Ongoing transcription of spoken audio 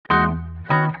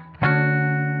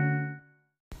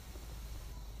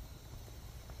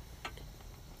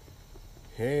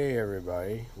Hey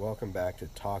everybody, welcome back to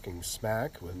Talking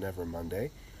Smack with Never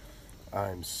Monday.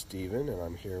 I'm Steven and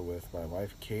I'm here with my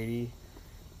wife Katie,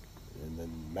 and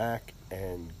then Mac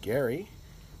and Gary.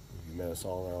 You met us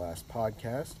all in our last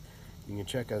podcast. You can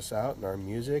check us out and our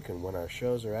music and when our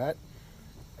shows are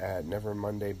at Never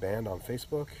Monday Band on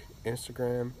Facebook,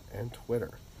 Instagram, and Twitter.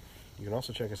 You can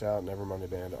also check us out, Never Monday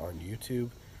Band, on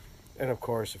YouTube. And of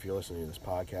course, if you're listening to this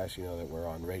podcast, you know that we're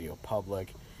on Radio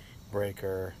Public,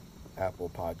 Breaker,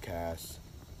 Apple Podcasts,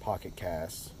 Pocket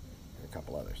Casts, and a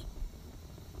couple others.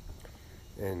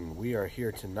 And we are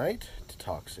here tonight to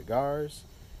talk cigars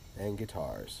and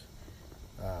guitars.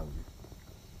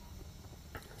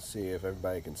 See if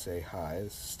everybody can say hi.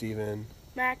 This is Steven.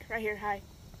 Mac, right here, hi.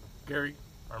 Gary,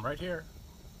 I'm right here.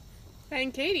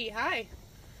 And Katie, hi.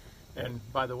 And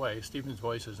by the way, Steven's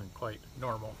voice isn't quite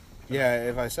normal. Yeah,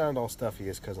 if I sound all stuffy,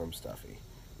 it's because I'm stuffy.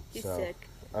 He's sick.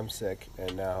 I'm sick,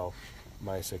 and now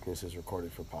my sickness is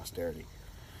recorded for posterity.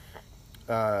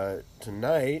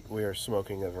 Tonight, we are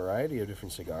smoking a variety of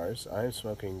different cigars. I am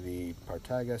smoking the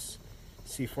Partagas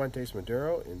Cifuentes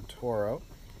Maduro in Toro,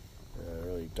 a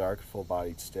really dark,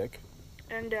 full-bodied stick.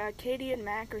 And Katie and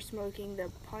Mac are smoking the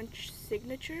Punch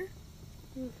Signature.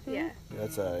 Mm-hmm. Yeah.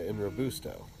 That's in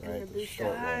Robusto, right? In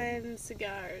Robusto. Fine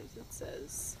cigars, it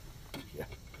says. Yeah.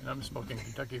 And I'm smoking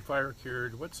Kentucky Fire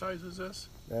Cured. What size is this?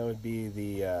 That would be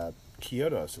the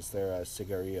Kyotos. It's their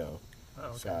cigarillo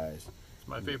size. It's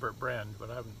my favorite brand,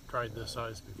 but I haven't tried this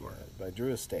size before. Yeah, by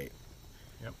Drew Estate.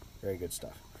 Yep. Very good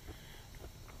stuff.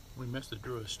 We missed the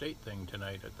Drew Estate thing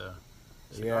tonight at the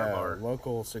cigar bar.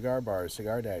 Local cigar bars,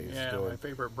 Cigar Daddies. Yeah, my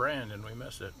favorite brand, and we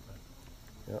missed it.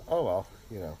 Yeah, oh, well,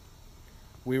 you know.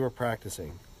 We were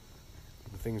practicing.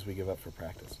 The things we give up for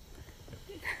practice.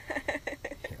 Yeah.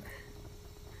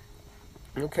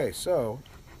 Okay, so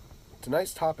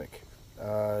tonight's topic.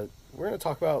 We're going to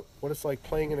talk about what it's like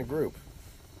playing in a group.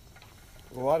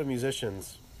 A lot of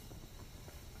musicians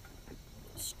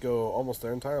go almost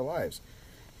their entire lives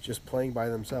just playing by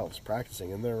themselves, practicing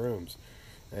in their rooms.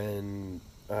 And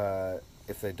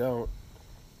if they don't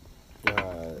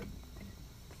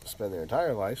spend their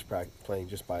entire lives playing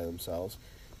just by themselves,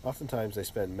 oftentimes they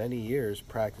spend many years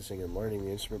practicing and learning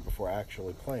the instrument before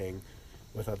actually playing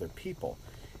with other people.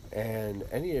 And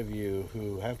any of you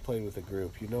who have played with a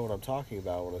group, you know what I'm talking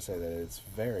about when I say that it's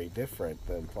very different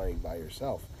than playing by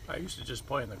yourself. I used to just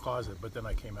play in the closet, but then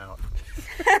I came out.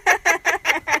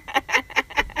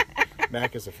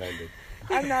 Mac is offended.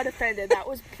 I'm not offended. That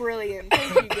was brilliant.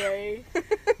 Thank you, Gary.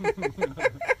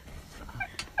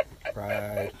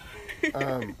 Pride.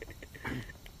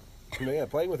 Yeah,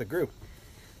 playing with a group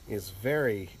is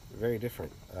very, very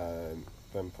different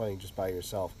than playing just by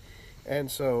yourself. And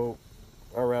so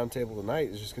our round table tonight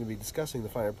is just going to be discussing the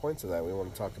finer points of that. We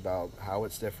want to talk about how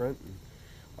it's different and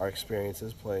our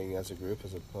experiences playing as a group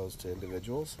as opposed to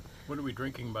individuals. What are we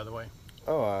drinking, by the way?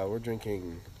 Oh, we're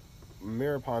drinking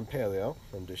Mirapon Paleo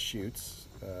from Deschutes,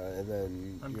 and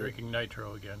then I'm drinking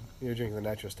Nitro again. You're drinking the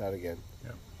Nitro Stout again?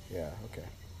 Yep. Yeah, okay.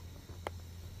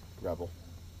 Rebel.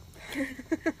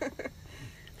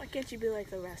 Why can't you be like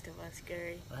the rest of us,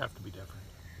 Gary? I have to be different.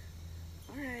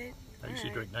 Alright. I used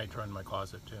to drink Nitro in my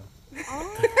closet, too.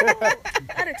 Oh,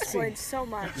 that explains so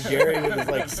much. Gary with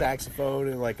his saxophone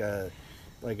and like a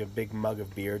big mug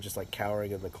of beer, just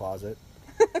cowering in the closet.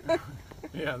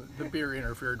 Yeah, the beer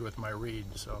interfered with my reed,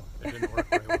 so it didn't work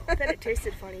very well. I bet it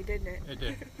tasted funny, didn't it? It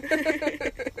did.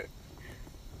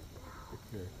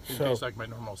 It So, tastes like my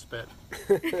normal spit.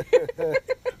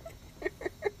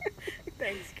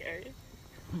 Thanks, Gary.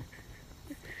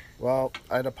 well,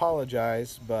 I'd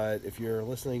apologize, but if you're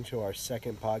listening to our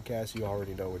second podcast, you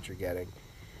already know what you're getting.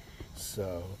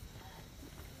 So,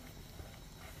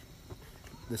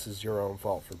 this is your own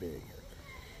fault for being here.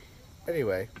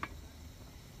 Anyway,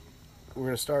 we're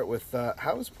going to start with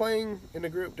how is playing in a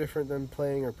group different than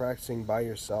playing or practicing by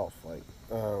yourself? What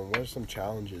are some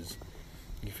challenges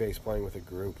you face playing with a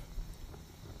group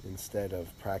instead of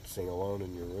practicing alone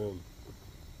in your room?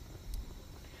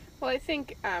 Well, I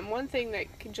think one thing that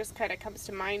just kind of comes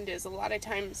to mind is a lot of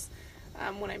times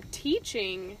when I'm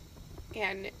teaching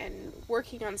and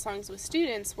working on songs with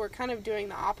students, we're kind of doing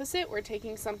the opposite. We're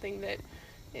taking something that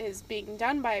is being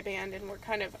done by a band and we're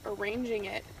kind of arranging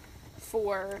it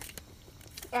for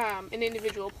an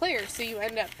individual player. So you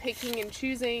end up picking and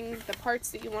choosing the parts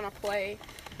that you want to play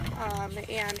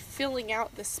and filling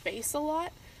out the space a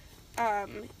lot.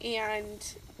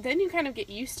 And then you kind of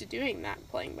get used to doing that,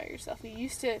 playing by yourself. You're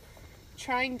used to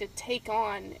trying to take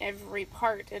on every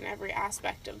part and every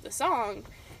aspect of the song,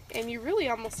 and you really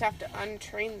almost have to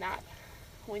untrain that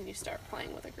when you start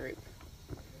playing with a group.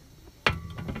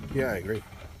 Yeah, I agree.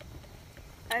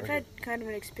 I've Okay. had kind of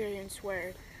an experience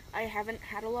where I haven't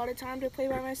had a lot of time to play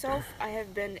by myself. I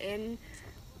have been in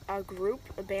a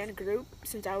band group,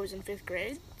 since I was in 5th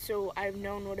grade, so I've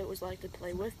known what it was like to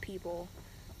play with people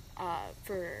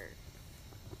for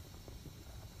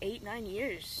 8-9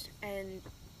 years, and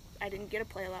I didn't get to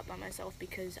play a lot by myself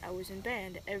because I was in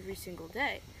band every single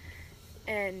day.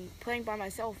 And playing by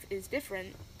myself is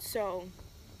different, so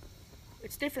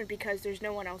it's different because there's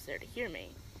no one else there to hear me.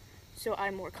 So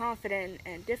I'm more confident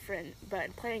and different,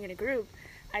 but playing in a group,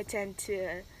 I tend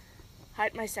to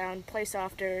hide my sound, play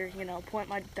softer, point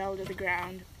my bell to the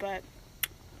ground, but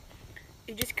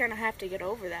you just kind of have to get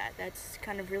over that. That's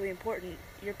kind of really important.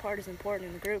 Your part is important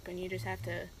in the group, and you just have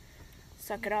to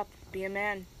suck it up, be a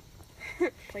man,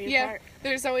 play your part.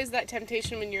 There's always that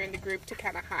temptation when you're in the group to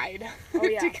kind of hide, Oh,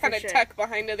 yeah, to kind for of sure. tuck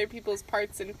behind other people's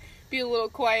parts and be a little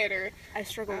quieter. I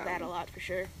struggle with that a lot, for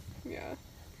sure. Yeah.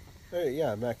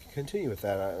 Yeah, Mac, continue with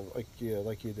that. I'd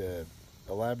like you to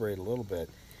elaborate a little bit.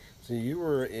 So you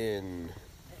were in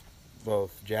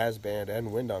both jazz band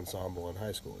and wind ensemble in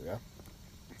high school, yeah?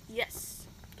 Yes.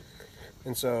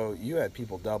 And so you had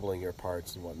people doubling your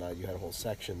parts and whatnot. You had whole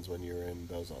sections when you were in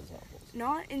those ensembles.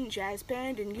 Not in jazz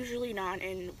band, and usually not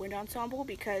in wind ensemble,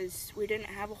 because we didn't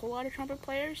have a whole lot of trumpet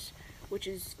players, which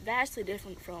is vastly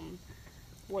different from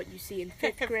what you see in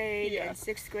 5th grade Yeah. and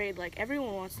 6th grade. Like,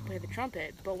 everyone wants to play the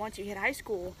trumpet, but once you hit high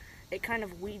school, it kind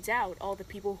of weeds out all the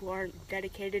people who aren't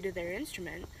dedicated to their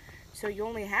instrument. So you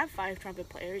only have 5 trumpet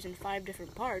players and 5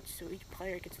 different parts, so each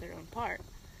player gets their own part.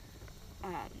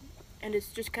 And it's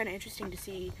just kind of interesting to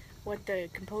see what the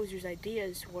composer's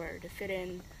ideas were to fit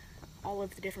in all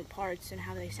of the different parts and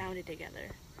how they sounded together.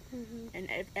 Mm-hmm. And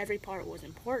every part was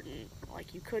important.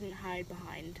 Like, you couldn't hide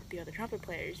behind the other trumpet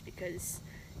players because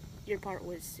your part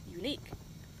was unique.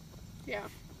 Yeah.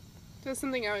 That's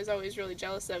something I was always really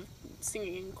jealous of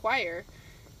singing in choir.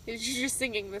 Is you're just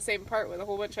singing the same part with a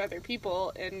whole bunch of other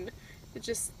people, and it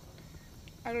just,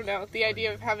 I don't know, the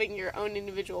idea of having your own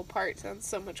individual part sounds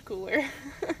so much cooler.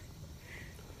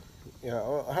 Yeah,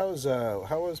 well,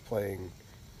 how was playing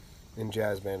in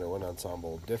jazz band or wind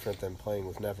ensemble different than playing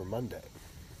with Never Monday?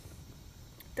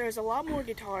 There's a lot more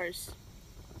guitars,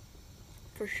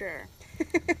 for sure.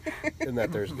 In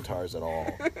that there's guitars at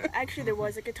all. Actually, there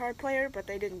was a guitar player, but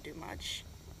they didn't do much.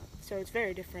 So it's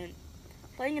very different.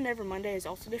 Playing in Never Monday is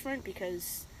also different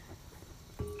because,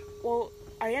 well,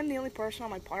 I am the only person on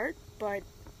my part, but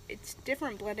it's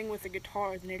different blending with the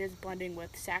guitar than it is blending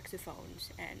with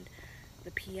saxophones and the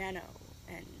piano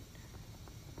and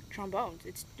trombones.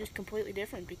 It's just completely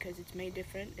different because it's made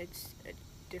different. It's a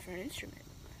different instrument.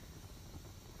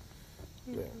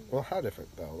 Yeah. Well, how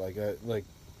different though?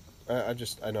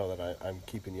 I know that I'm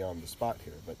keeping you on the spot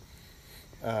here, but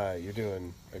you're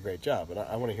doing a great job, and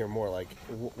I want to hear more. Like,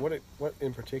 what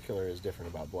in particular is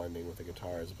different about blending with a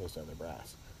guitar as opposed to other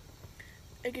brass?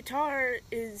 A guitar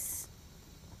is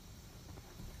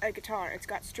a guitar. It's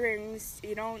got strings.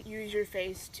 You don't use your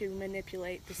face to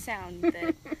manipulate the sound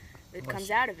that comes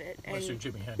out of it. Unless you're And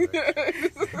Jimi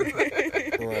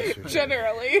Hendrix. Unless you're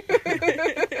Generally.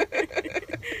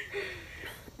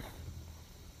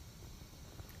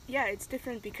 yeah, it's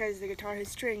different because the guitar has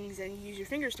strings and you use your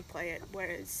fingers to play it,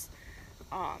 whereas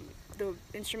the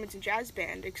instruments in jazz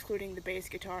band, excluding the bass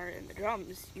guitar and the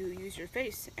drums, you use your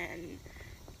face, and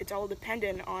it's all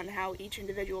dependent on how each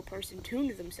individual person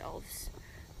tuned themselves,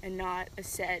 and not a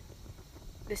set,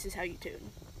 this is how you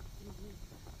tune.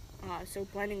 So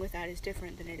blending with that is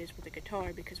different than it is with a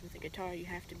guitar, because with a guitar you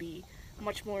have to be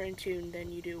much more in tune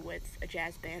than you do with a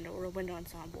jazz band or a wind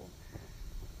ensemble.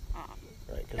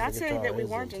 Right, 'cause Not the saying that guitar we is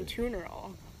weren't in tune at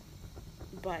all,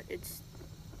 but it's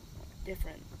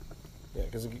different. Yeah,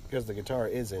 because the guitar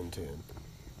is in tune.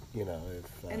 You know,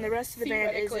 if And the rest of the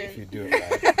band Theoretically. if isn't. you do it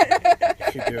right.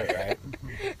 If you do it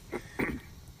right.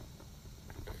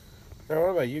 Now, what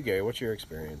about you, Gary? What's your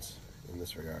experience in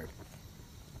this regard?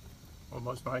 Well,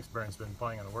 most of my experience has been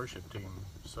playing in a worship team,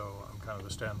 so I'm kind of a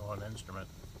standalone instrument.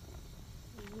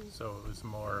 So it was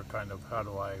more kind of how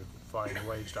do I find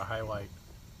ways to highlight.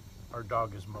 Our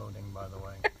dog is moaning, by the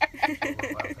way. So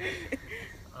we're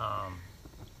laughing.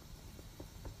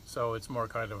 So it's more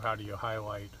kind of how do you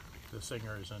highlight the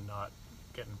singers and not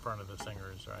get in front of the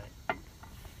singers, right?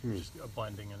 Just a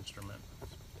blending instrument.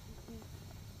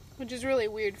 Which is really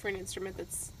weird for an instrument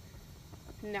that's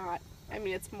not, I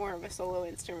mean, it's more of a solo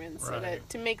instrument, so Right.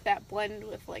 to make that blend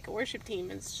with like a worship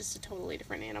team is just a totally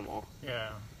different animal.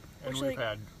 Yeah, and Actually-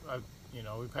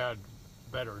 we've had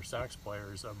better sax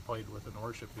players I've played with in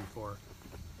worship before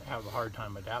have a hard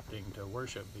time adapting to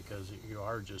worship because you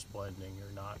are just blending.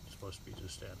 You're not supposed to be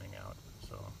just standing out.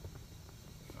 So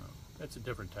it's a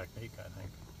different technique, I think.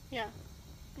 Yeah.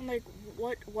 Like,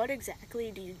 what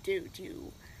exactly do you do? Do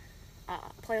you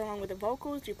play along with the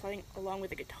vocals? Do you play along with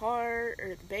the guitar or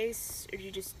the bass? Or do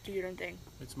you just do your own thing?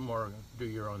 It's more do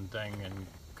your own thing and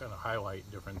kind of highlight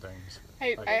different things,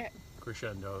 I, like I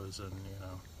crescendos and, you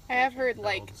know. I have heard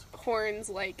like builds. horns,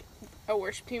 like a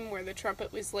worship team where the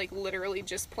trumpet was like literally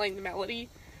just playing the melody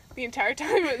the entire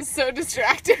time. It was so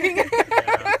distracting.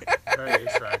 Yeah, very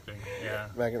distracting, yeah.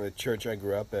 Back in the church I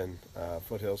grew up in,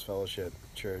 Foothills Fellowship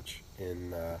Church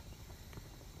in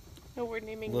No, we're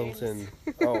naming Littleton.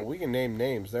 names. Oh, we can name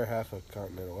names. They're half a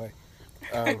continent away.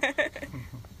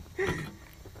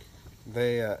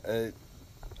 They,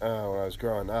 when I was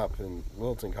growing up in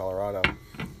Littleton, Colorado,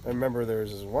 I remember there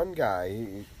was this one guy.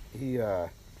 He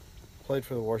played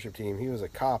for the worship team. He was a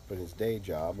cop in his day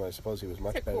job. I suppose he was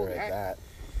much He's a better cool at guy.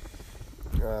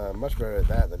 that. Much better at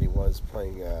that than he was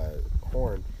playing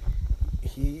horn.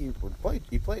 He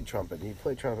played trumpet. He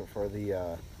played trumpet for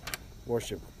the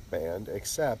worship band,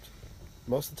 except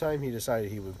most of the time he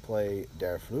decided he would play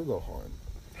der Flugelhorn.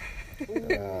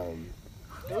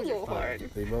 Those are fun.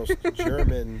 The most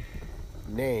German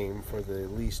name for the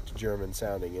least German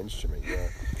sounding instrument. You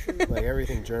know? Like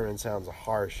everything German sounds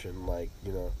harsh and like,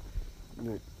 you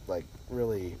know, like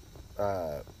really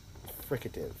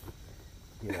fricative.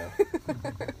 You know,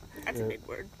 That's a big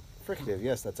word. fricative.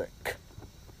 Yes, that's a k.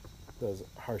 Those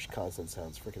harsh consonant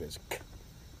sounds. Fricatives, k,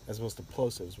 as opposed to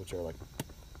plosives, which are like.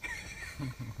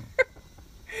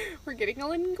 We're getting a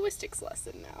linguistics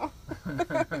lesson now.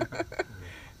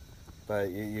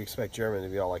 But you expect German to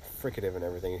be all like fricative and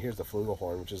everything, and here's the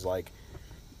flugelhorn, which is like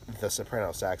the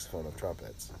soprano saxophone of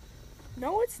trumpets.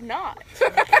 No, it's not.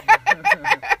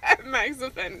 Max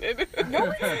offended. No,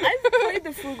 I've played the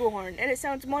flugelhorn, and it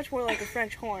sounds much more like a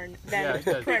French horn than Yeah, a it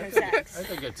does. soprano sax. I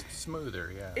think it's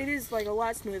smoother, yeah. It is like a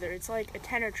lot smoother. It's like a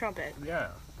tenor trumpet. Yeah,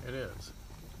 it is.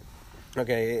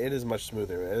 Okay, it is much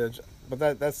smoother, but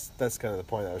that's kind of the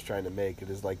point I was trying to make. It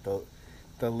is like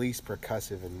the least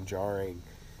percussive and jarring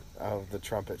of the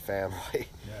trumpet family,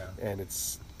 Yeah. and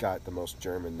it's got the most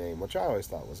German name, which I always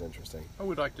thought was interesting. I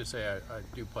would like to say I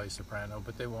do play soprano,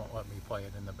 but they won't let me play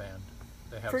it in the band.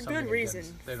 They have For something good reason.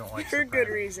 against- They don't like For soprano. good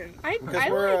reason. Because I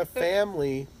we're like a the-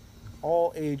 family,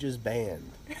 all ages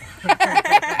band.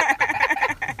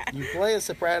 You play a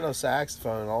soprano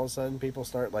saxophone, and all of a sudden people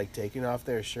start like taking off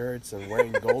their shirts and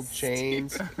wearing gold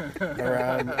chains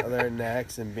around their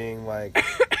necks and being like,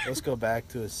 "Let's go back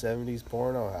to a '70s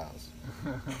porno house."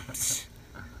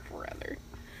 Brother.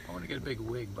 I want to get a big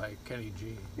wig by Kenny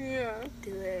G. Yeah.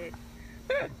 Do it.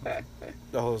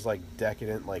 All those like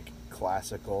decadent, like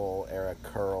classical era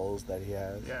curls that he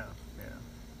has. Yeah,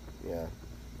 yeah.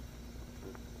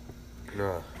 Yeah.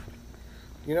 Ugh.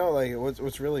 You know, like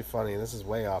what's really funny, and this is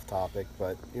way off topic,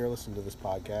 but you're listening to this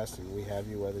podcast, and we have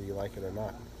you whether you like it or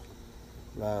not.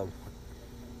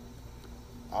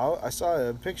 I saw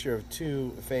a picture of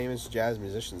two famous jazz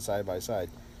musicians side by side.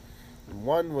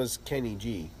 One was Kenny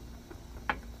G,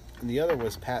 and the other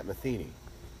was Pat Metheny,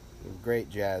 a great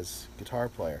jazz guitar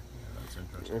player. Yeah, that's And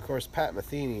interesting. of course, Pat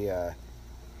Metheny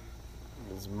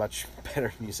is a much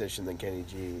better musician than Kenny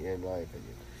G, in my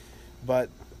opinion. But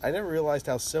I never realized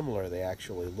how similar they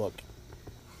actually look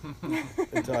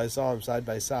until I saw them side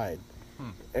by side.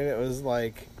 And it was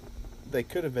like they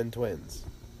could have been twins.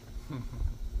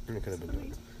 They could have been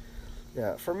twins.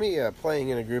 Yeah, for me, playing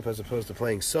in a group as opposed to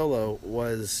playing solo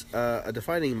was a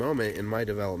defining moment in my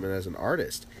development as an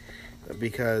artist,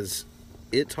 because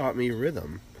it taught me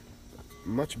rhythm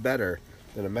much better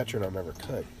than a metronome ever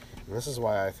could. And this is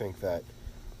why I think that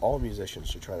all musicians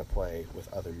should try to play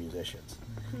with other musicians,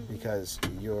 because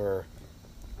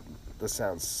this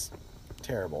sounds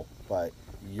terrible, but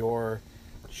your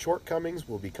shortcomings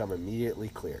will become immediately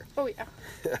clear. Oh yeah.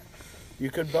 You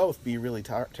could both be really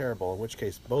terrible, in which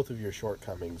case both of your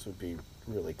shortcomings would be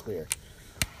really clear,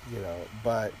 you know,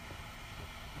 but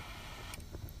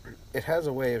it has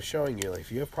a way of showing you, like,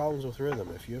 if you have problems with rhythm,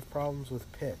 if you have problems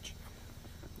with pitch,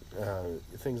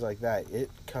 things like that, it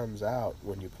comes out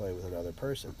when you play with another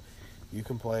person. You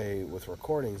can play with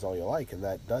recordings all you like, and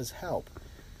that does help,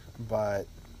 but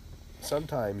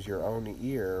sometimes your own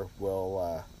ear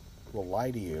will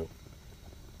lie to you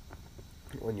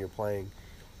when you're playing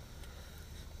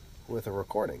with a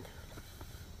recording,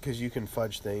 because you can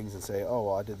fudge things and say, "Oh,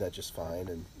 well, I did that just fine,"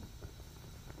 and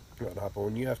whatnot. But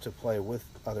when you have to play with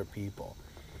other people,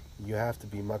 you have to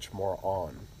be much more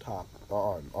on top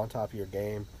of your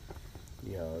game,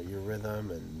 you know, your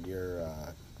rhythm and your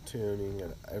tuning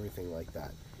and everything like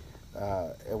that.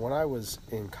 And when I was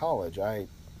in college, I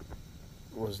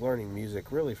was learning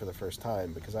music really for the first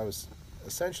time, because I was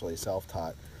essentially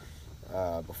self-taught.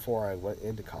 before I went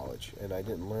into college, and I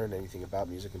didn't learn anything about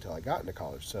music until I got into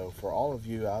college. So for all of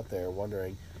you out there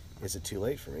wondering, is it too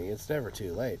late for me? It's never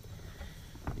too late.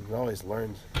 You can always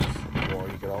learn more.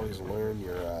 You can always learn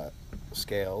your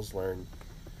scales, learn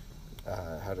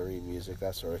how to read music,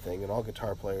 that sort of thing. And all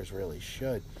guitar players really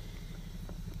should,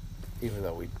 even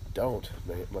though we don't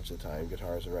much of the time.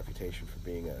 Guitar has a reputation for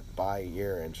being a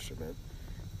by-ear instrument.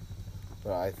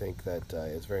 But I think that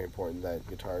it's very important that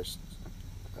guitarists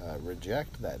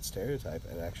reject that stereotype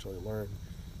and actually learn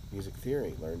music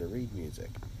theory, learn to read music,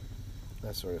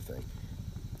 that sort of thing.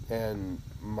 And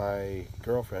my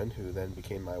girlfriend, who then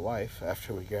became my wife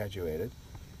after we graduated,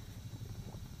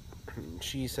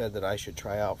 she said that I should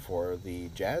try out for the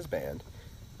jazz band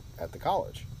at the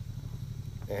college.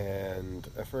 And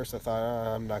at first I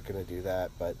thought, I'm not going to do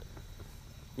that, but,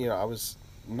 you know, I was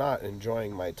not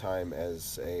enjoying my time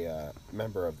as a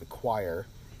member of the choir,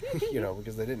 you know,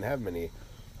 because they didn't have many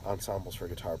ensembles for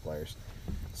guitar players.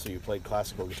 So you played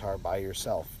classical guitar by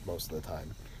yourself most of the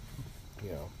time,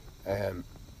 you know. And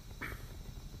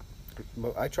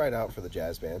I tried out for the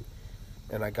jazz band,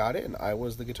 and I got in. I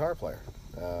was the guitar player.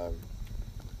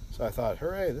 So I thought,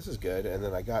 hooray, this is good. And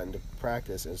then I got into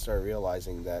practice and started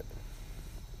realizing that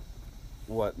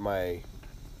what my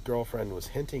girlfriend was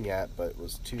hinting at, but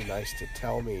was too nice to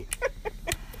tell me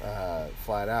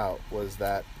flat out, was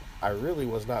that I really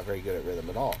was not very good at rhythm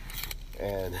at all.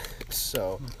 And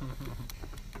so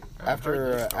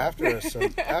after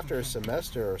a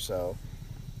semester or so,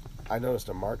 I noticed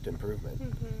a marked improvement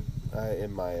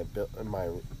in my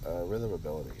rhythm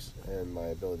abilities and my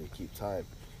ability to keep time.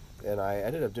 And I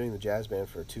ended up doing the jazz band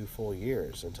for 2 full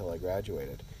years until I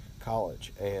graduated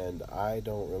college, and I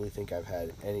don't really think I've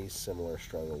had any similar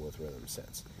struggle with rhythm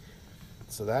since.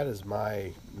 So that is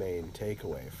my main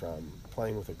takeaway from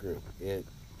playing with a group. It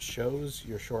shows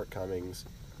your shortcomings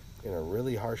in a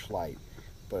really harsh light,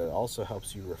 but it also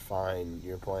helps you refine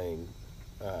your playing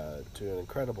to an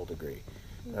incredible degree.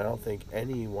 And I don't think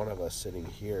any one of us sitting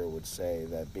here would say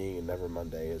that being in Never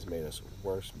Monday has made us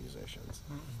worse musicians.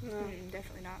 No,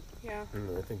 definitely not. Yeah.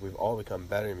 I think we've all become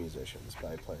better musicians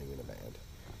by playing in a band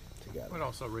together. It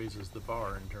also raises the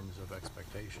bar in terms of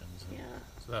expectations. And Yeah.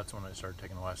 So that's when I started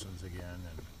taking lessons again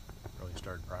and really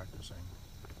started practicing.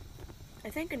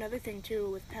 I think another thing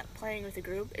too with playing with a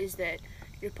group is that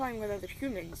you're playing with other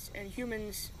humans, and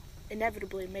humans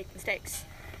inevitably make mistakes.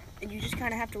 And you just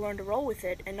kind of have to learn to roll with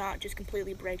it and not just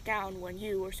completely break down when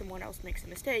you or someone else makes a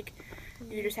mistake.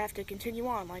 You just have to continue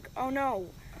on, like, oh no,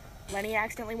 Lenny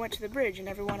accidentally went to the bridge and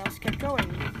everyone else kept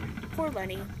going. Poor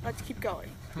Lenny, let's keep going.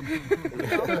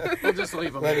 We'll just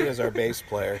leave him. Lenny is our bass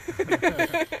player.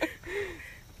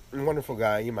 A wonderful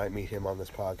guy. You might meet him on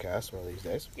this podcast one of these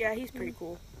days. Yeah, he's pretty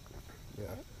cool.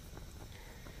 Yeah.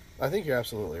 I think you're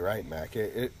absolutely right, Mac.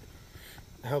 It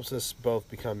helps us both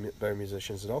become better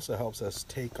musicians. It also helps us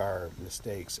take our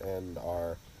mistakes and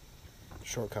our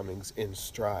shortcomings in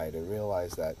stride and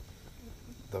realize that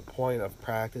the point of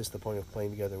practice, the point of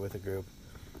playing together with a group,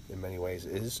 in many ways,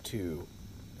 is to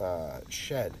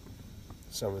shed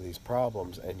some of these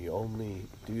problems, and you only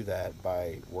do that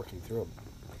by working through them.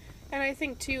 And I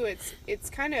think too, it's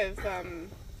kind of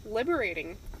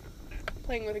liberating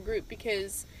playing with a group,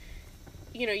 because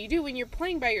you know, you do when you're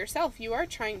playing by yourself, you are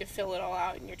trying to fill it all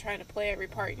out, and you're trying to play every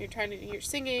part, and you're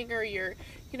singing, or you're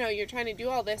trying to do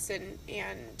all this, and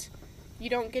you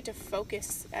don't get to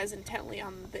focus as intently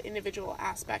on the individual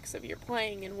aspects of your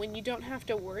playing. And when you don't have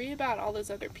to worry about all those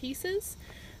other pieces,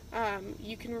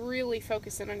 you can really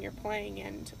focus in on your playing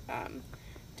and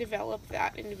develop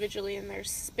that individually, and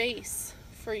there's space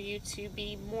for you to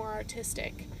be more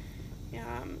artistic.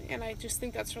 And I just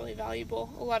think that's really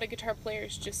valuable. A lot of guitar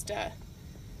players just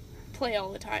play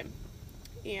all the time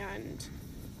and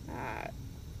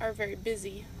are very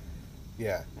busy.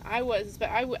 Yeah. I was,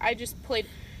 but I just played.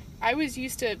 I was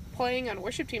used to playing on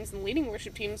worship teams and leading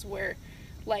worship teams where,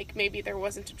 like, maybe there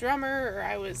wasn't a drummer, or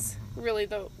I was really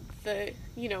the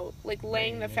like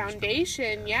laying the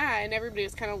foundation. Yeah, and everybody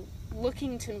was kind of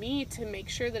looking to me to make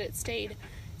sure that it stayed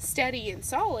steady and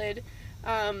solid.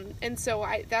 And so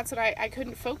that's what I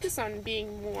couldn't focus on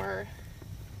being more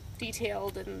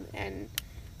detailed and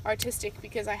artistic,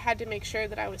 because I had to make sure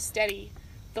that I was steady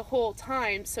the whole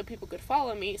time so people could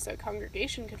follow me, so a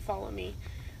congregation could follow me.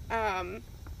 And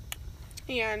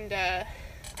I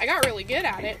got really good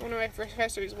at it. One of my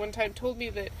professors one time told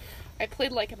me that I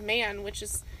played like a man, which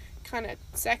is kind of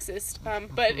sexist,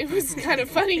 but it was kind of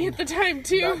funny at the time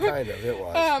too. Not kind of, it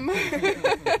was.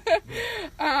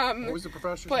 What was the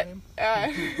professor's name?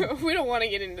 We don't want to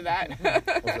get into that.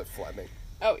 Was it Fleming?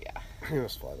 Oh yeah. It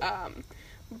was Fleming.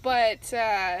 But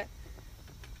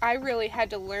I really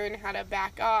had to learn how to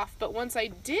back off. But once I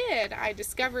did, I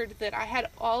discovered that I had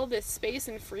all this space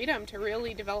and freedom to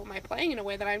really develop my playing in a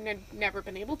way that I've never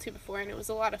been able to before, and it was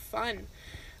a lot of fun,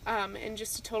 and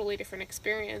just a totally different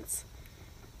experience.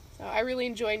 So I really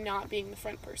enjoy not being the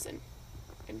front person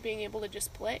and being able to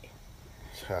just play.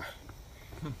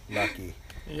 Lucky.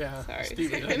 Yeah, Sorry,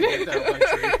 Steven Steven. doesn't get that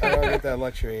luxury. I don't get that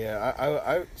luxury. Yeah,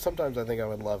 I sometimes I think I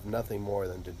would love nothing more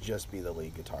than to just be the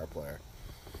lead guitar player.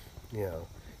 You know,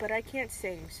 But I can't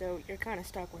sing, so you're kind of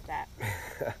stuck with that.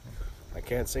 I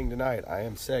can't sing tonight. I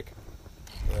am sick.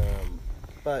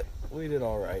 But we did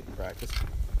all right in practice.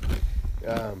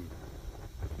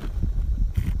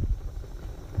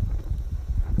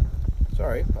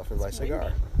 Sorry, puffing my It's cigar.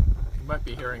 windy. You might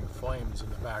be hearing flames in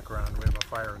the background. We have a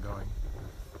fire going,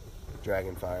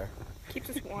 Dragon fire. Keeps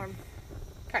us warm,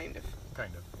 Kind of.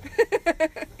 kind of.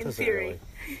 in Doesn't theory.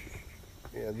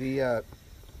 really. Yeah, the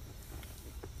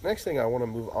next thing I want to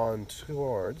move on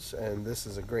towards, and this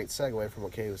is a great segue from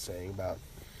what Kay was saying about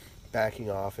backing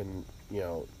off and,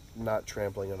 not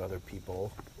trampling on other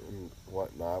people and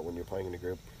whatnot when you're playing in a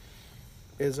group,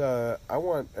 is I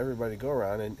want everybody to go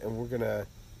around and we're going to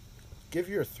give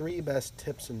your 3 best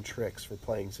tips and tricks for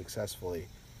playing successfully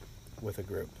with a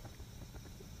group.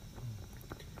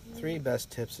 3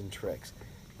 best tips and tricks,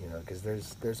 because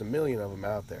there's a million of them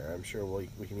out there. I'm sure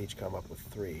we can each come up with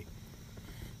 3.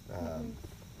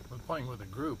 With playing with a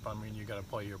group, I mean, you got to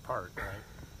play your part, right?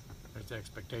 There's the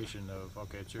expectation of,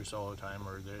 okay, it's your solo time,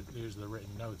 or here's the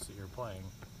written notes that you're playing.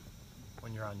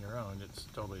 When you're on your own, it's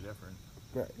totally different.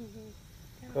 Right.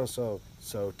 Mm-hmm. Oh,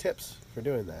 so tips for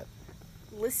doing that.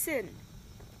 Listen,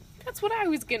 That's what I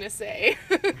was gonna say.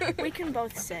 we can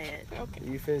both say it. Okay.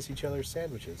 You finish each other's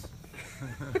sandwiches.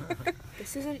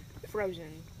 This isn't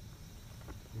frozen.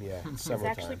 Yeah, It's summertime.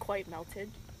 actually quite melted.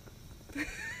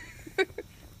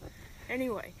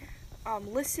 Anyway,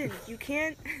 listen, you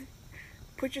can't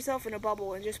put yourself in a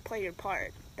bubble and just play your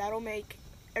part. That'll make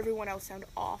everyone else sound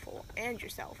awful, and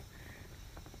yourself.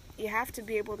 You have to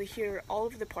be able to hear all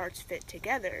of the parts fit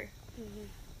together,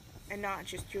 and not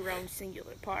just your own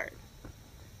singular part.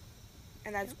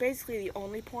 And that's basically the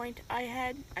only point I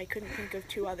had. I couldn't think of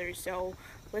 2 others, so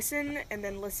listen, and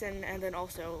then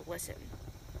also listen.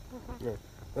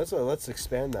 Let's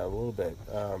expand that a little bit.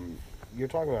 You're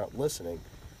talking about listening.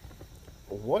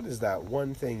 What is that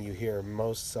one thing you hear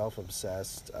most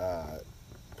self-obsessed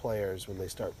players when they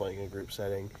start playing in a group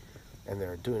setting and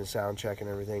they're doing sound check and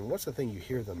everything? What's the thing you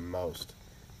hear the most?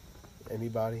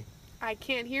 Anybody? I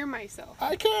can't hear myself.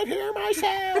 I can't hear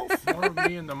myself. More of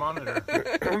me in the monitor.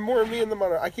 More me in the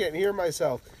monitor. I can't hear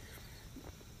myself.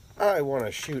 I want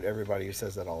to shoot everybody who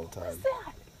says that all the time.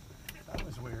 That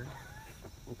was weird.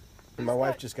 My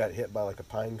wife just got hit by like a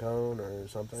pine cone or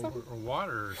something. Or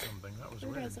water or something. That was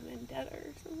Bird weird. has a vendetta or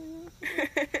something.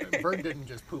 That bird didn't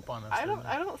just poop on us. I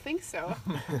did don't think so.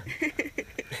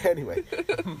 Anyway.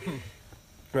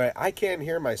 Right, I can't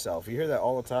hear myself. You hear that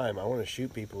all the time. I want to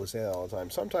shoot people who say that all the time.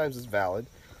 Sometimes it's valid.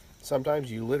 Sometimes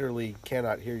you literally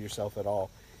cannot hear yourself at all,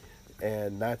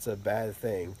 and that's a bad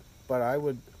thing. But I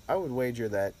would wager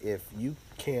that if you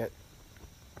can't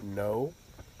know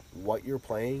what you're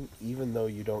playing, even though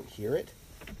you don't hear it,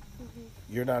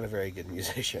 you're not a very good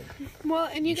musician. Well,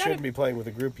 and You you gotta shouldn't be playing with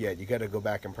a group yet. You got to go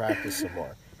back and practice some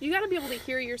more. you gotta be able to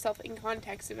hear yourself in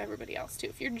context of everybody else too.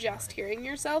 If you're just hearing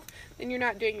yourself, then you're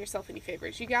not doing yourself any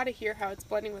favors. You gotta hear how it's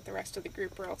blending with the rest of the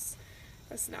group, or else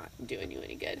that's not doing you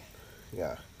any good.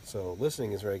 Yeah, so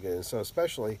listening is very good. And so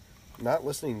especially not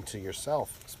listening to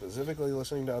yourself, specifically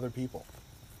listening to other people.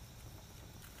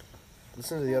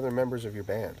 Listen to the other members of your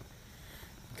band.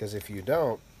 Because if you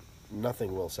don't,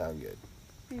 nothing will sound good.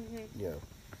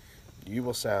 You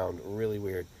will sound really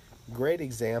weird. Great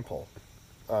example.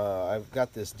 I've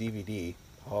got this DVD.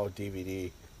 Oh,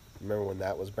 DVD. Remember when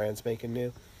that was brand spanking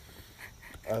new?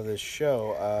 This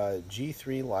show,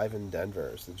 G3 Live in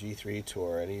Denver. It's the G3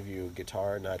 tour. Any of you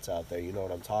guitar nuts out there, you know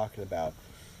what I'm talking about.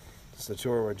 It's the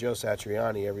tour where Joe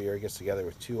Satriani every year gets together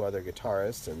with 2 other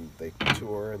guitarists, and they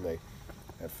tour, and they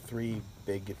have 3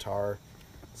 big guitar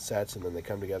sets, and then they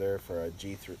come together for a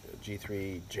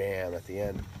G3 jam at the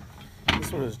end.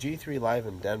 This one was G3 Live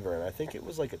in Denver, and I think it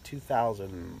was like a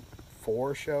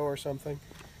 2004 show or something.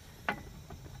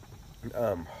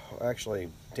 Actually,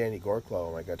 Danny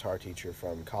Gorklow, my guitar teacher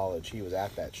from college, he was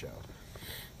at that show.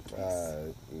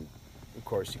 Of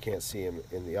course, you can't see him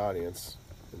in the audience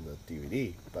in the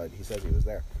DVD, but he says he was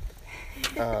there.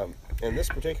 And this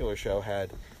particular show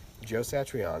had Joe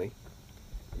Satriani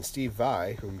and Steve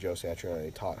Vai, whom Joe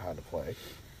Satriani taught how to play,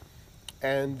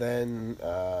 and then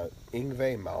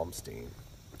Yngwie Malmsteen.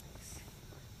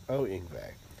 Oh,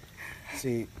 Yngwie.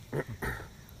 See,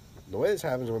 The way this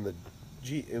happens when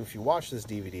if you watch this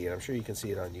DVD, and I'm sure you can see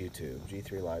it on YouTube,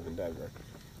 G3 Live in Denver,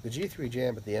 the G3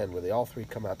 Jam at the end where they all three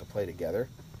come out to play together,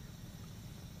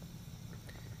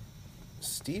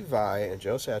 Steve Vai and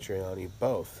Joe Satriani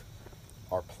both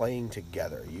are playing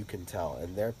together, you can tell,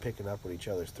 and they're picking up what each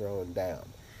other's throwing down.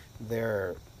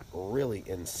 They're really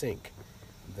in sync.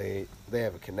 They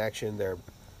have a connection. They're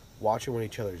watching what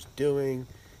each other's doing,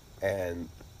 and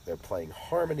they're playing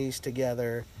harmonies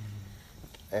together,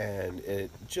 and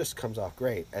it just comes off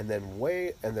great. And then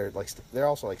they're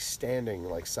also like standing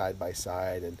like side by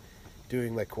side and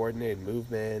doing like coordinated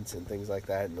movements and things like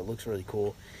that, and it looks really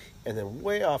cool. And then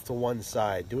way off to one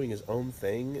side, doing his own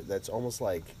thing that's almost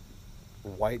like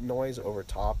white noise over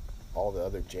top all the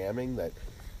other jamming that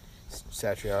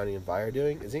Satriani and Vai are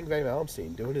doing, is Yngwie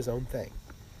Malmsteen doing his own thing.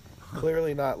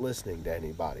 Clearly not listening to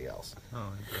anybody else.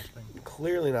 Oh, interesting.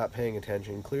 Clearly not paying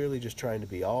attention. Clearly just trying to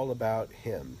be all about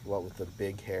him. What with the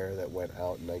big hair that went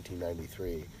out in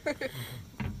 1993.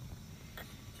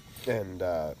 And,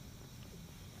 the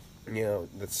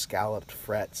scalloped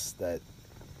frets that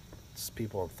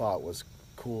people thought was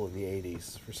cool in the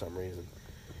 80s for some reason.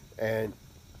 And,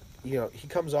 he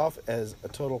comes off as a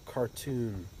total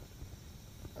cartoon,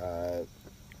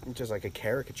 just like a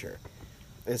caricature.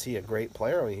 Is he a great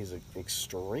player? I mean, he's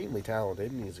extremely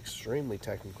talented and he's extremely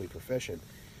technically proficient.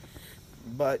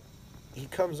 But he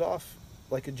comes off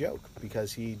like a joke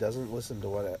because he doesn't listen to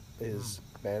what his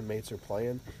bandmates are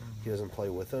playing. He doesn't play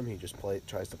with them. He just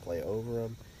tries to play over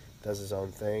them, does his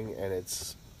own thing, and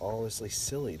it's honestly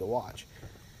silly to watch.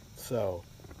 So,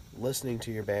 listening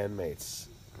to your bandmates,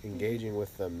 engaging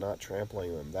with them, not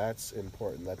trampling them, that's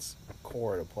important. That's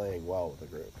core to playing well with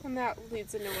a group. And that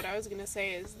leads into what I was going to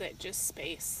say, is that just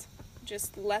space.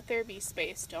 Just let there be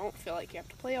space. Don't feel like you have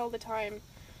to play all the time.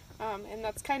 And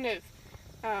that's kind of,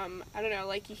 I don't know,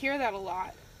 like you hear that a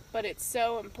lot, but it's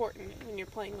so important when you're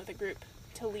playing with a group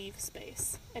to leave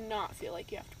space and not feel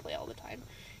like you have to play all the time.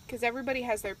 Because everybody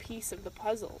has their piece of the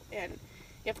puzzle, and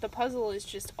if the puzzle is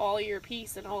just all your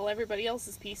piece and all everybody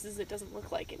else's pieces, it doesn't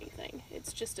look like anything.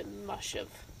 It's just a mush of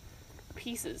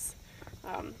pieces.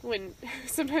 When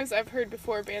sometimes I've heard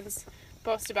before bands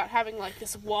boast about having like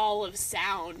this wall of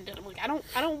sound, and I'm like, I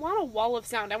don't want a wall of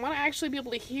sound. I want to actually be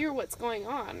able to hear what's going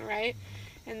on, right?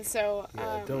 And so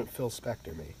don't Phil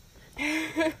Spector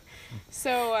me.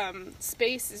 So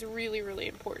space is really, really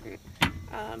important.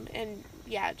 And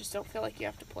yeah, just don't feel like you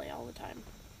have to play all the time.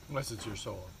 Unless it's your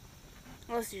solo.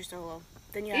 Unless you're solo,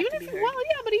 then you have Even to be if heard. well,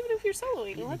 yeah, but even if you're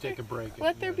soloing, You can take a break.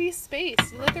 let there be space.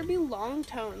 Let there be long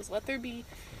tones. Let there be,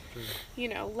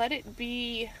 let it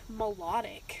be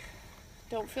melodic.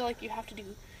 Don't feel like you have to do,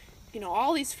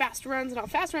 all these fast runs. And all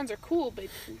fast runs are cool,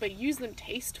 but use them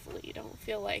tastefully. Don't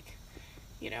feel like,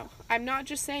 I'm not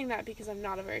just saying that because I'm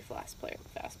not a very fast player.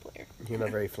 You're not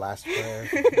a very fast player.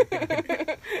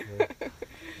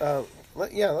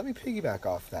 Let me piggyback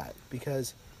off that,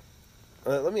 because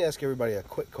let me ask everybody a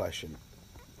quick question.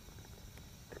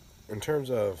 In terms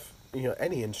of,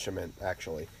 any instrument,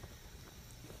 actually,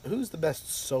 who's the best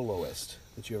soloist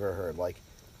that you ever heard? Like,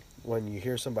 when you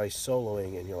hear somebody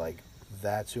soloing and you're like,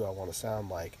 that's who I want to sound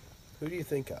like, who do you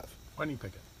think of? Lenny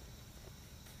Pickett.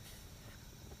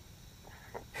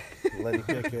 Lenny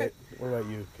Pickett. What about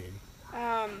you, Katie?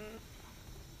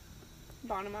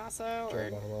 Bonamassa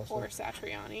or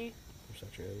Satriani.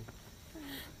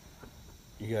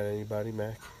 You got anybody,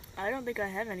 Mac? I don't think I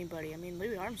have anybody. I mean,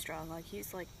 Louis Armstrong, like,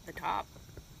 he's like the top.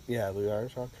 Yeah, Louis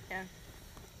Armstrong. Yeah.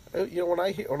 When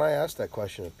I ask that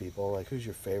question of people, like, who's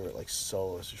your favorite, like,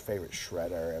 soloist, your favorite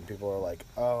shredder, and people are like,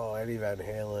 oh, Eddie Van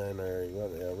Halen,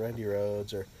 or Randy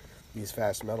Rhoads, or these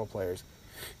fast metal players.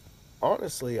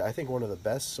 Honestly, I think one of the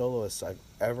best soloists I've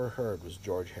ever heard was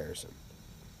George Harrison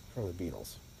from the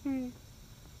Beatles.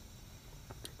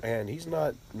 And he's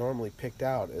not normally picked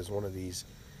out as one of these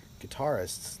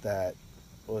guitarists that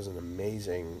was an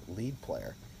amazing lead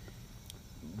player.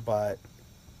 But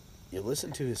you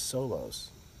listen to his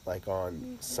solos, like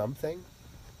on Something,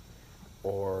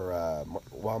 or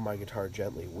While My Guitar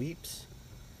Gently Weeps,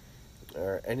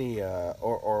 or any,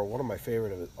 or one of my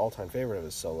all-time favorite of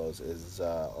his solos is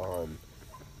on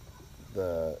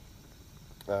the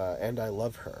And I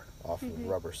Love Her off of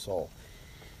Rubber Soul.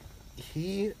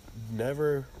 He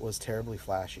never was terribly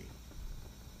flashy.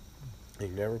 He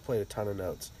never played a ton of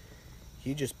notes.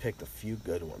 He just picked a few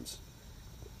good ones.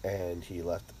 And he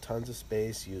left tons of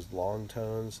space, used long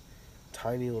tones,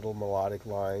 tiny little melodic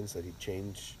lines that he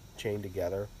chained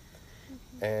together.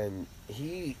 And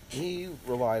he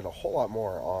relied a whole lot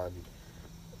more on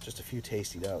just a few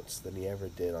tasty notes than he ever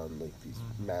did on like these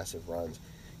massive runs.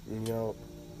 And,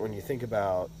 when you think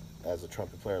about, as a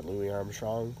trumpet player, Louis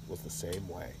Armstrong was the same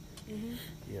way.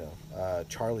 You know,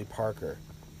 Charlie Parker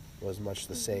was much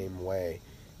the same way.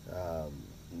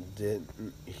 Did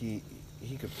he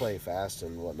could play fast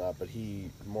and whatnot, but he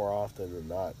more often than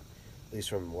not, at least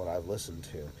from what I've listened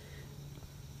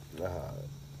to,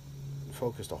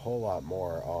 focused a whole lot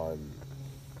more on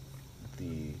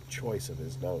the choice of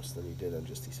his notes than he did on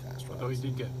just these fast runs. Although he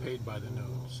did get paid by the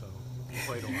note, so he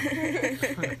played a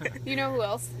lot. You know who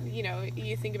else,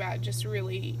 you think about just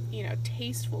really,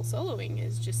 tasteful soloing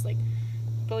is just like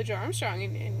Billie Joe Armstrong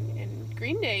and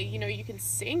Green Day. You can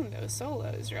sing those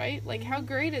solos, right? Like, how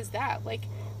great is that? Like,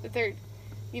 that they're,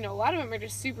 a lot of them are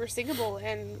just super singable,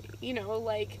 and,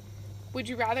 like, would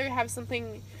you rather have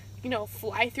something,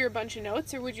 fly through a bunch of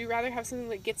notes, or would you rather have something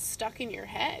that gets stuck in your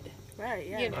head? Right,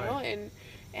 yeah. Right.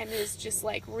 And is just,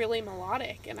 like, really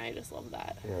melodic, and I just love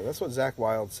that. Yeah, that's what Zakk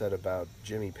Wylde said about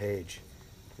Jimmy Page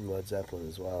from Led Zeppelin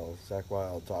as well. Zakk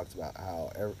Wylde talked about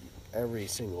how every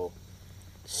single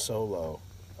solo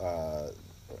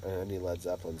in any Led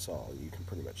Zeppelin song, you can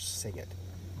pretty much sing it.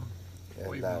 And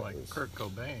Well, even that like was- Kurt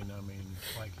Cobain, I mean,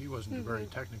 like, he wasn't a very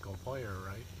technical player,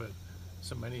 right? But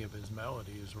so many of his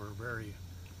melodies were very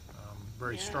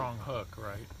Yeah. strong hook,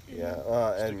 right? Yeah, Stick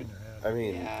and in your head. I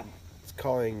mean, Yeah. it's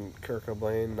calling Kurt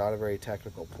Cobain not a very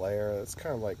technical player. It's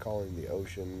kind of like calling the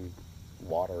ocean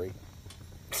watery.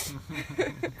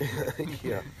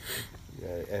 yeah.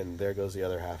 And there goes the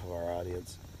other half of our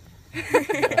audience.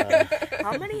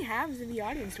 How many halves of the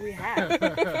audience do we have?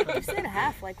 You've said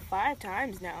half like 5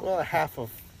 times now. Well, half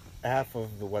of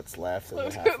the what's left and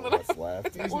the half of what's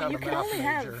left. He's well, not you a can math only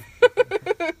major.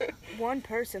 have one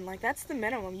person. Like, that's the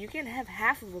minimum. You can't have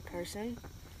half of a person.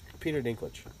 Peter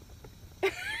Dinklage.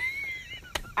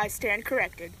 I stand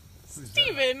corrected.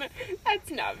 Steven,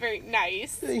 that's not very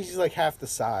nice. He's like half the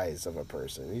size of a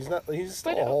person. He's not. He's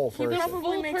still a whole he person. has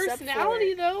Probably full makes up for personality,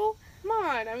 it. though. Come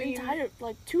on, I mean, Entire,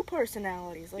 like, 2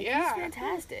 personalities. Like, Yeah. he's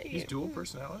fantastic. He's dual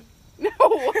personality? no.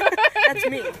 That's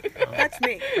me. That's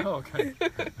me. Oh, okay.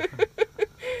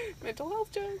 Mental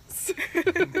health jokes.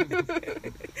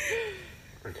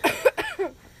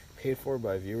 Paid for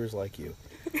by viewers like you.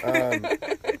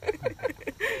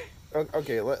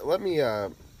 Okay, let me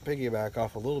piggyback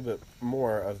off a little bit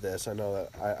more of this. I know that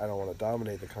I don't want to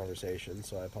dominate the conversation,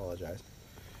 so I apologize.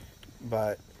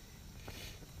 But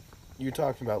you're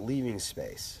talking about leaving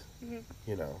space,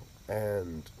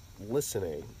 and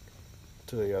listening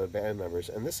to the other band members.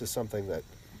 And this is something that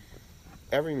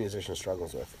every musician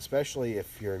struggles with, especially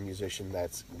if you're a musician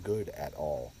that's good at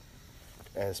all.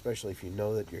 And especially if you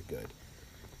know that you're good.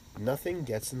 Nothing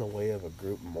gets in the way of a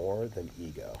group more than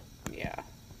ego. Yeah.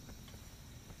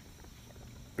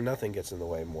 Nothing gets in the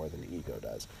way more than ego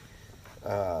does.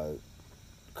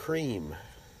 Cream,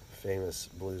 famous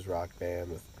blues rock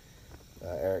band with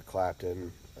Eric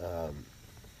Clapton,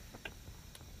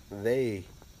 they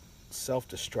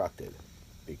self-destructed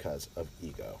because of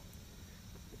ego.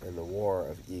 And the war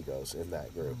of egos in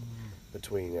that group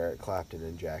between Eric Clapton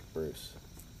and Jack Bruce,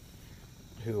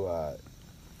 who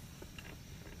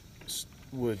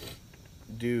would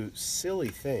do silly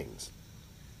things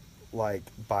like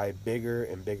buy bigger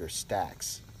and bigger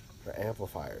stacks for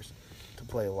amplifiers to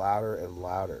play louder and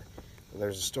louder.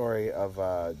 There's a story of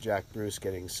Jack Bruce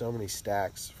getting so many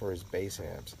stacks for his bass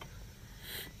amps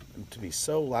to be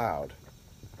so loud.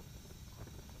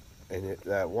 And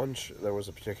there was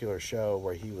a particular show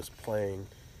where he was playing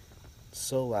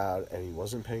so loud and he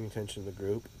wasn't paying attention to the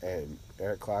group, and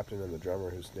Eric Clapton and the drummer,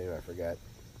 whose name I forget,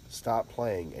 stopped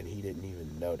playing and he didn't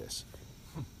even notice.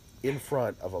 In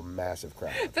front of a massive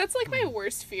crowd. That's like my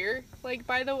worst fear. Like,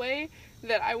 by the way,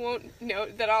 that I won't know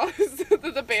that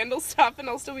that the band will stop and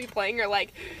I'll still be playing, or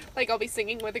like I'll be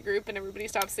singing with a group and everybody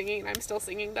stops singing and I'm still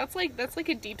singing. That's like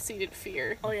a deep-seated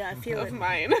fear Oh, yeah, I feel of it.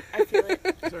 mine. I feel it.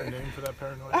 Is there a name for that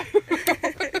paranoia?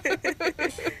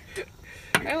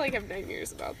 I like have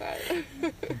nightmares about that.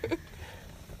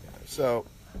 So,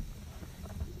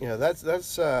 that's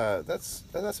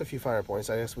a few finer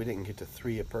points. I guess we didn't get to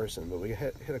 3 a person, but we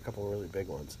hit a couple of really big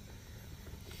ones.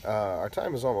 Our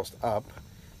time is almost up,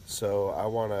 so I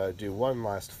want to do one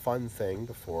last fun thing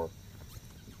before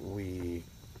we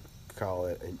call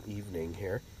it an evening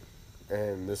here.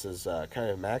 And this is kind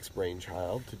of Mac's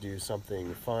brainchild to do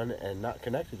something fun and not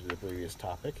connected to the previous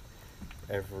topic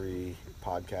every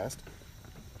podcast.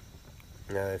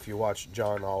 If you watch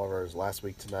John Oliver's Last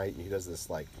Week Tonight, he does this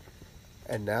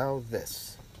and now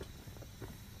this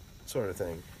sort of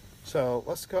thing. So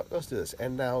let's do this.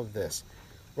 And now this.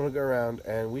 I'm going to go around,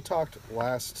 and we talked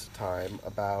last time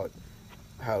about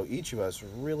how each of us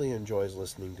really enjoys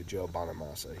listening to Joe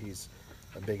Bonamassa. He's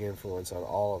a big influence on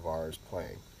all of ours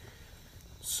playing.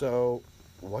 So,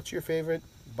 what's your favorite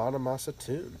Bonamassa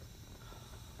tune?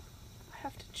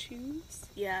 have to choose?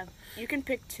 Yeah, you can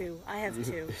pick two. I have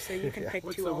two, so you can Yeah. pick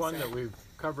What's two the also. one that we've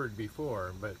covered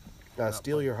before, but not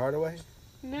Steal played? Your Heart Away?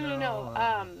 No.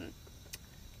 No,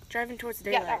 Driving Towards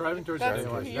the Yeah, Daylight. Driving Towards That's- the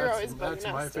Daylight. you're always That's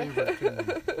bugging my us. favorite tune.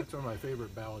 That's one of my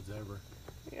favorite ballads ever.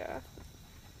 Yeah.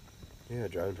 Yeah,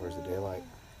 Driving Towards the Daylight.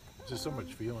 Just so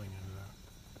much feeling into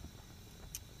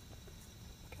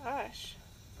that. Gosh.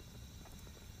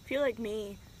 I feel like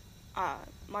me,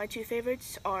 my two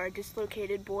favorites are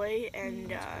Dislocated Boy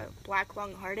and Black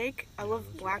Lung Heartache. I love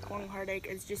those are Black good. Lung Heartache.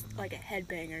 It's just like a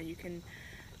headbanger. You can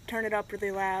turn it up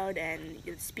really loud and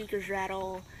the speakers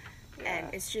rattle, and Yeah.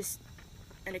 it's just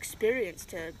an experience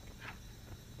to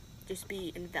just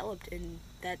be enveloped in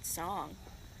that song.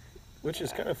 Which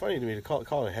is kind of funny to me to call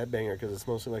it a headbanger because it's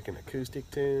mostly like an acoustic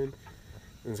tune.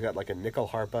 And it's got like a nickel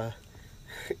harpa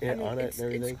I mean, on it and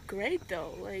everything. it's great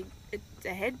though. Like, it's a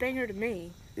headbanger to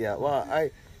me. Yeah, well,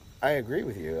 I agree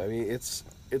with you. I mean, it's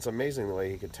amazing the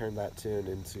way he could turn that tune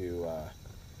into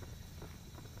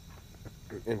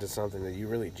something that you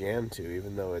really jam to,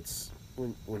 even though it's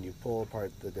when you pull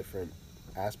apart the different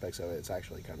aspects of it, it's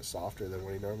actually kind of softer than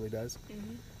what he normally does.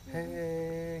 Mm-hmm.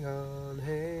 Hang on,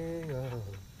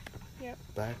 Yep.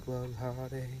 Black Lung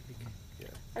Heartache. Yeah,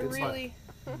 I good stuff. really.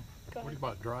 Go What ahead.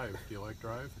 about Drive? Do you like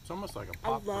Drive? It's almost like a I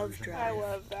pop love version. Drive. I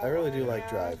love that. I really do one, like yeah.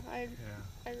 Drive.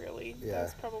 Yeah. I really. Yeah.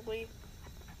 That's probably.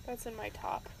 That's in my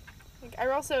top. Like, I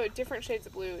also Different Shades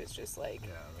of Blue is just like Yeah,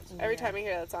 that's every Yeah. time I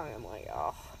hear that song, I'm like,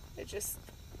 oh,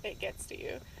 it gets to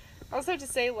you. I also have to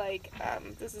say, like,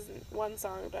 this isn't one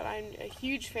song, but I'm a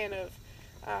huge fan of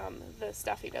the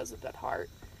stuff he does with Beth Hart.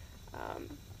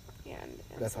 And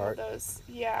Beth some Hart? of those,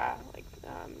 yeah, like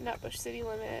Nutbush City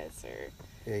Limits or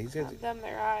Yeah, he's good. Them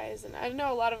Their Eyes, and I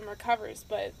know a lot of them are covers,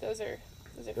 but those are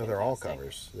No, they're all fantastic.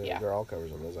 covers. Yeah. They're all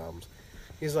covers on those albums.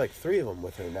 He's like 3 of them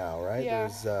with her now, right? Yeah.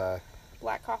 There's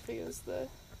Black Coffee was the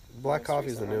Black most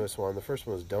Coffee's the recent one. newest one. The first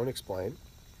one was Don't Explain.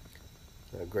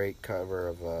 A great cover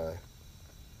of a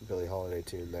Billie Holiday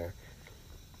tune there.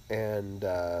 And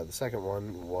the second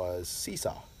one was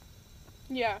Seesaw.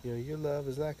 yeah. You know, your love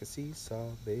is like a seesaw,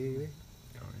 baby.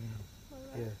 Oh,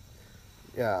 yeah.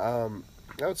 Yeah,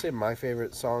 I would say my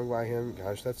favorite song by him,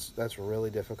 gosh, that's really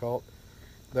difficult.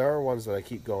 There are ones that I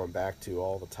keep going back to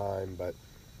all the time, but,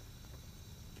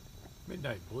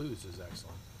 Midnight Blues is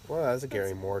excellent. well, that's a Gary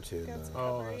That's- Moore tune, that's though.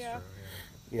 Oh, Cover, that's yeah. true.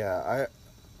 Yeah. Yeah,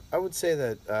 I would say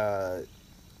that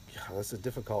that's a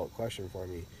difficult question for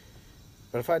me.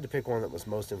 But if I had to pick one that was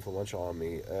most influential on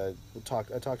me, I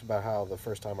talked about how the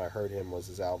first time I heard him was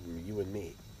his album You and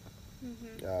Me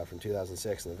Mm-hmm. from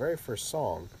 2006, and the very first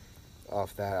song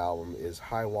off that album is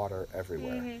High Water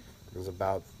Everywhere. Mm-hmm. It was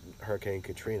about Hurricane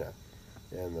Katrina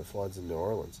and the floods in New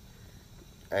Orleans,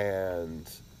 and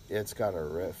it's got a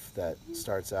riff that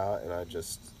starts out, and I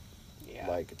just Yeah.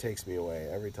 like it takes me away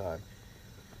every time.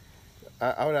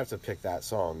 I would have to pick that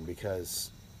song because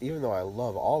even though I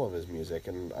love all of his music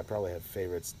and I probably have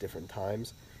favorites different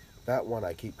times, that one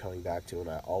I keep coming back to and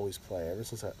I always play. Ever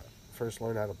since I first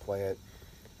learned how to play it,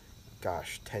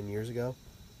 gosh, 10 years ago,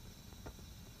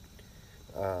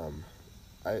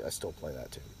 I still play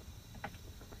that tune.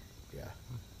 Yeah.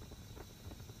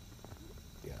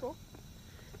 Yeah. Cool.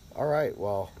 All right,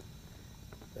 well,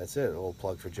 that's it. A little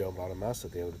plug for Joe Bottomus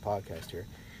at the end of the podcast here.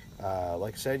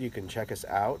 Like I said, you can check us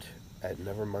out at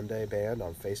Never Monday Band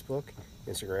on Facebook,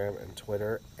 Instagram, and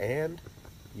Twitter, and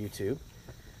YouTube.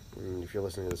 And if you're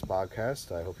listening to this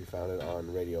podcast, I hope you found it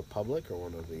on Radio Public or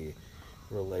one of the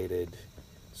related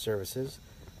services.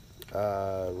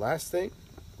 Last thing,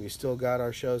 we still got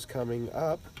our shows coming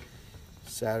up.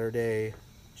 Saturday,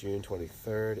 June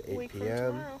 23rd, 8 Week from p.m.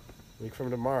 tomorrow. Week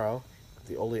from tomorrow,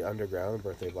 the Ole Underground,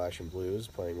 Birthday Blash and Blues,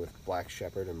 playing with Black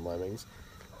Shepherd and Lemmings.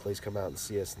 Please come out and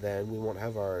see us then. We won't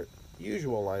have our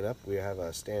usual lineup. We have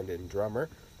a stand-in drummer,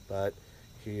 but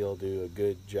he'll do a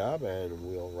good job and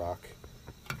we'll rock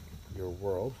your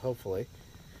world, hopefully.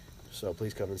 So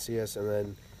please come and see us. And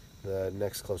then the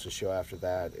next closest show after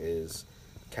that is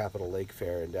Capitol Lake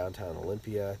Fair in downtown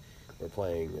Olympia. We're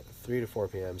playing 3 to 4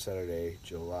 p.m. Saturday,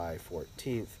 July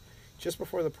 14th, just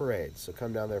before the parade. So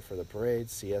come down there for the parade,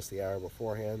 see us the hour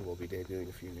beforehand. We'll be debuting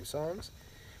a few new songs.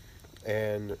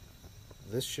 And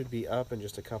this should be up in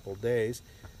just a couple days.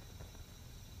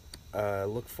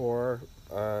 Look for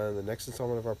the next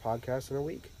installment of our podcast in a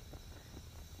week.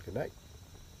 Good night.